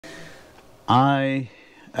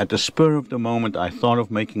At the spur of the moment, I thought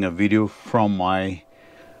of making a video from my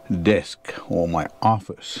desk or my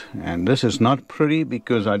office. And this is not pretty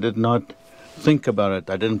because I did not think about it.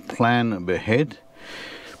 I didn't plan ahead.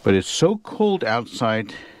 But it's so cold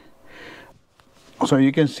outside. So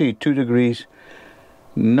you can see 2 degrees.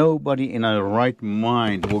 Nobody in their right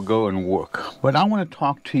mind will go and work. But I want to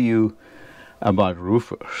talk to you about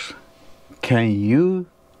roofers.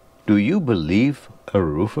 Do you believe a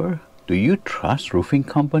roofer? Do you trust roofing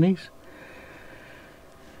companies?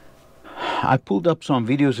 I pulled up some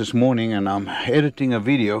videos this morning and I'm editing a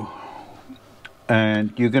video,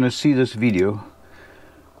 and you're going to see this video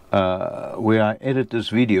where I edit this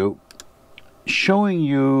video showing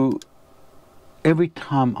you every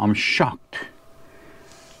time I'm shocked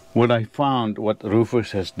what I found what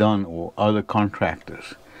roofers has done or other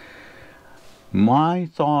contractors. My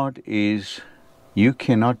thought is you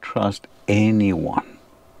cannot trust anyone,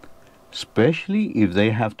 especially if they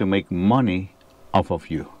have to make money off of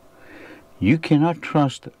you. You cannot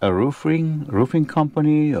trust a roofing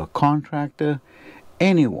company, a contractor,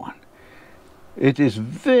 anyone. It is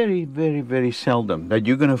very, very, very seldom that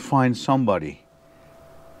you're going to find somebody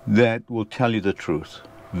that will tell you the truth.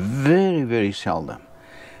 Very, very seldom.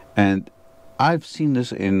 And I've seen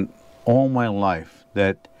this in all my life.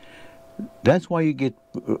 That's why you get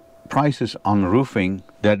prices on roofing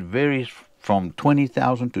that varies from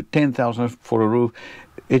 $20,000 to $10,000 for a roof.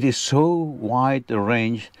 It is so wide the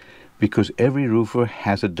range because every roofer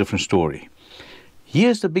has a different story.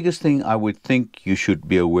 Here's the biggest thing I would think you should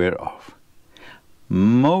be aware of.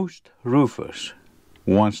 Most roofers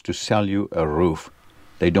wants to sell you a roof.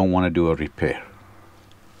 They don't want to do a repair.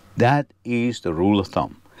 That is the rule of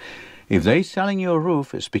thumb. If they're selling you a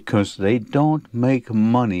roof, it's because they don't make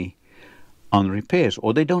money on repairs,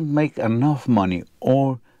 or they don't make enough money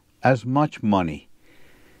or as much money.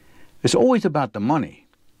 It's always about the money.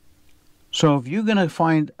 So if you're going to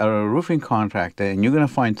find a roofing contractor and you're going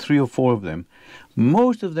to find 3 or 4 of them,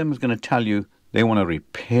 most of them is going to tell you they want to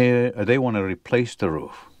repair, or they want to replace the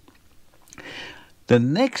roof. The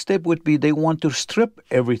next step would be they want to strip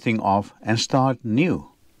everything off and start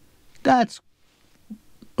new. That's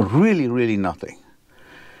really, really nothing.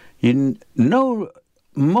 You know,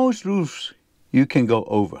 most roofs you can go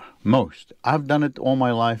over. Most. I've done it all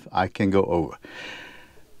my life. I can go over.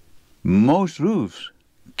 Most roofs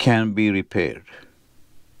can be repaired,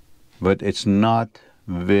 but it's not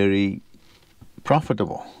very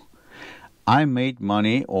profitable. I made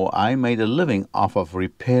money, or I made a living off of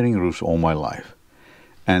repairing roofs all my life,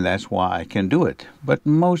 and that's why I can do it. But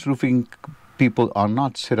most roofing people are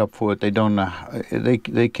not set up for it. They don't know.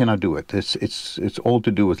 They cannot do it. It's all to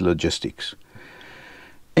do with logistics.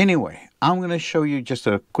 Anyway, I'm going to show you just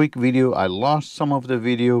a quick video. I lost some of the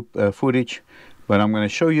video footage, but I'm going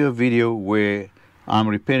to show you a video where I'm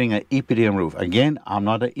repairing an EPDM roof. Again, I'm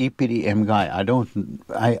not an EPDM guy.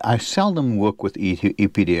 I seldom work with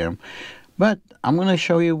EPDM, but I'm going to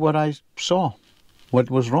show you what I saw, what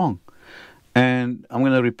was wrong. And I'm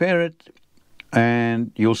going to repair it,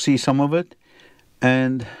 and you'll see some of it.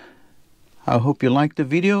 And I hope you like the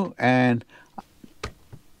video and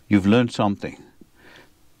you've learned something.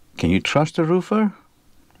 Can you trust a roofer?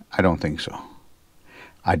 I don't think so.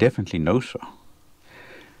 I definitely know so.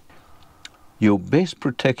 Your best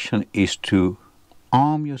protection is to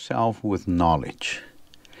arm yourself with knowledge.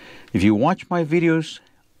 If you watch my videos,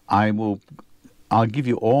 I'll give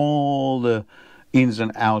you all the ins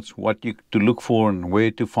and outs, what you to look for and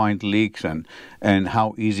where to find leaks and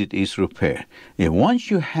how easy it is to repair. And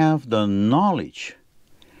once you have the knowledge,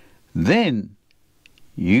 then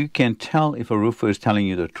you can tell if a roofer is telling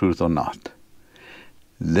you the truth or not.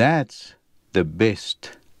 That's the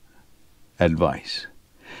best advice.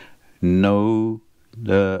 Know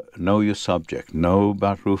your subject. Know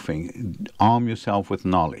about roofing. Arm yourself with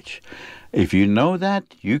knowledge. If you know that,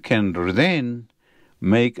 you can then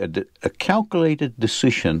make a calculated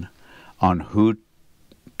decision on who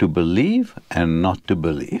to believe and not to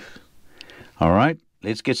believe. All right,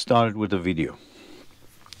 let's get started with the video.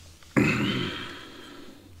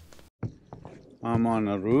 I'm on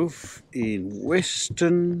a roof in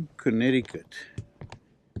Western Connecticut.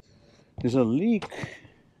 There's a leak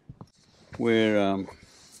where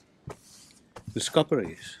the scupper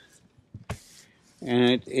is,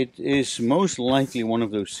 and it is most likely one of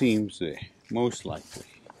those seams there, most likely.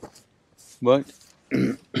 But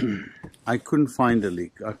I couldn't find the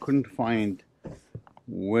leak. I couldn't find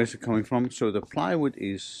where's it coming from. So the plywood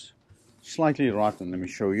is slightly rotten. Let me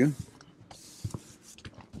show you.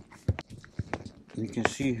 You can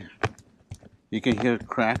see, you can hear it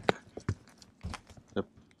crack.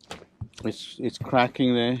 It's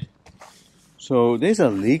cracking there. So there's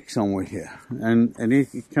a leak somewhere here, and you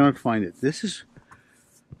cannot find it. This is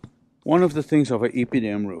one of the things of an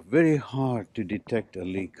EPDM roof. Very hard to detect a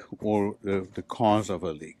leak or the cause of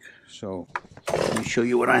a leak. So let me show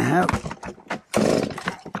you what I have.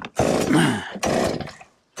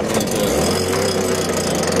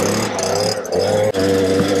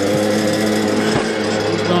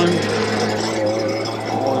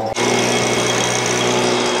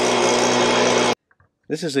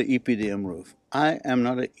 This is an EPDM roof. I am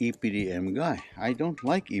not an EPDM guy. I don't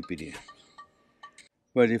like EPDM.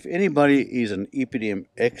 But if anybody is an EPDM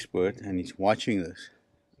expert and he's watching this,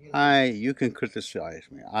 you can criticize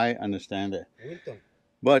me. I understand that.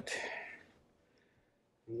 But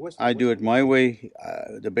I do it my way,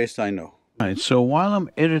 the best I know. Alright, so while I'm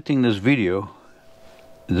editing this video,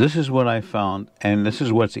 this is what I found, and this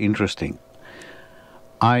is what's interesting.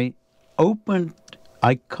 I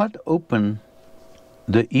cut open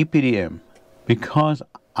the EPDM because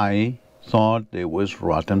I thought there was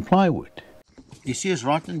rotten plywood. You see it's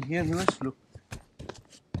rotten here, Lewis? Look.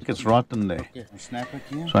 It's rotten there. Okay, I snap it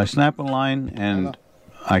here. So I snap a line and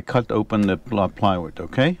I cut open the plywood,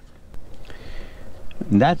 okay?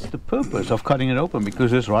 And that's the purpose of cutting it open,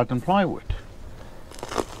 because it's rotten plywood.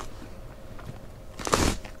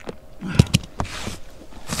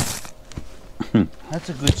 That's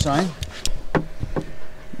a good sign.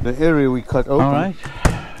 The area we cut open. All right.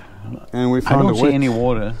 And we found I don't see any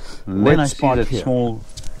water. And then I see that small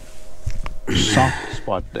soft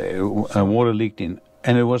spot there, water leaked in.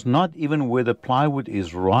 And it was not even where the plywood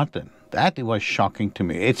is rotten. That was shocking to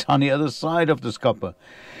me. It's on the other side of the scupper.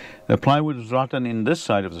 The plywood is rotten in this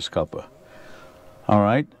side of the scupper. All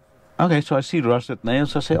right. Okay, so I see rusted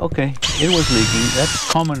nails. I say, okay, it was leaking.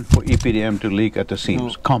 That's common for EPDM to leak at the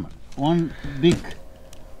seams. Common. One big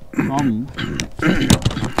problem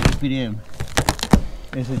EPDM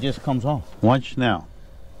is it just comes off. Watch now.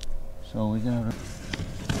 So we're gonna.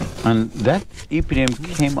 And that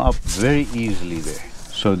EPDM came up very easily there.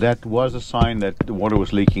 So that was a sign that the water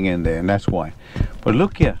was leaking in there, and that's why. But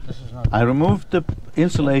look here, I removed the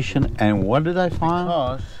insulation, and what did I find?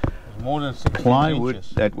 Because it's more than 16 plywood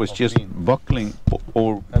inches that was just buckling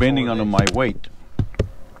or bending under my weight.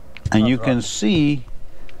 And you can see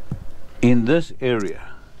in this area,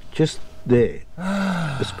 just there,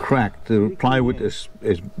 it's cracked. The plywood is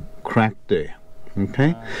cracked there.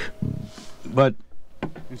 Okay? But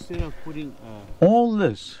instead of putting all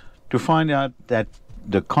this to find out that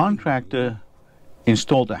the contractor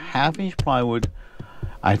installed a 1/2-inch plywood.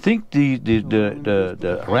 I think the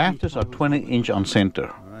rafters are 20-inch on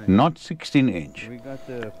center, not 16-inch,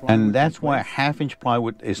 and that's why a 1/2-inch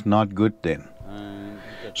plywood is not good then.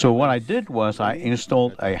 So what I did was I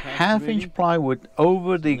installed a 1/2-inch plywood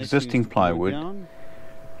over the existing plywood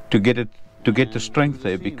to get the strength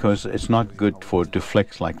there, because it's not good for it to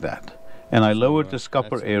flex like that. And I lowered the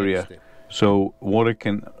scupper area so water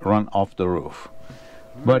can run off the roof.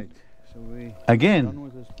 But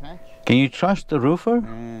again, can you trust the roofer?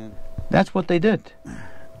 That's what they did.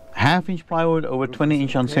 1/2-inch plywood over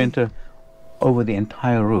 20-inch on center over the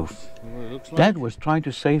entire roof. That was trying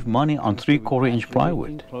to save money on 3/4-inch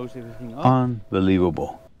plywood.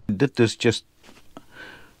 Unbelievable. I did this just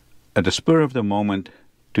at the spur of the moment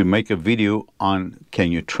to make a video on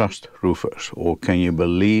can you trust roofers, or can you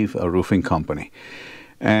believe a roofing company.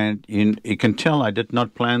 And you can tell I did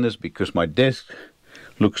not plan this, because my desk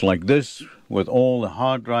looks like this with all the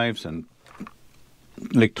hard drives and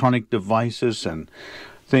electronic devices and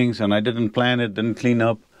things, and I didn't plan it, didn't clean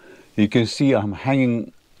up. You can see I'm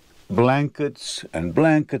hanging blankets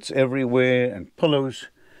everywhere and pillows.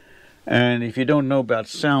 And if you don't know about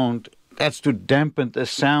sound, that's to dampen the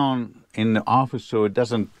sound in the office so it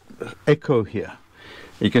doesn't echo here.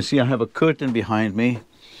 You can see I have a curtain behind me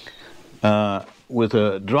with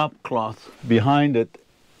a drop cloth behind it.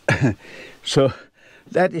 So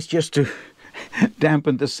that is just to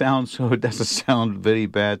dampen the sound so it doesn't sound very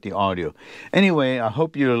bad, the audio. Anyway, I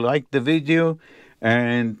hope you liked the video,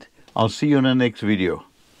 and I'll see you in the next video.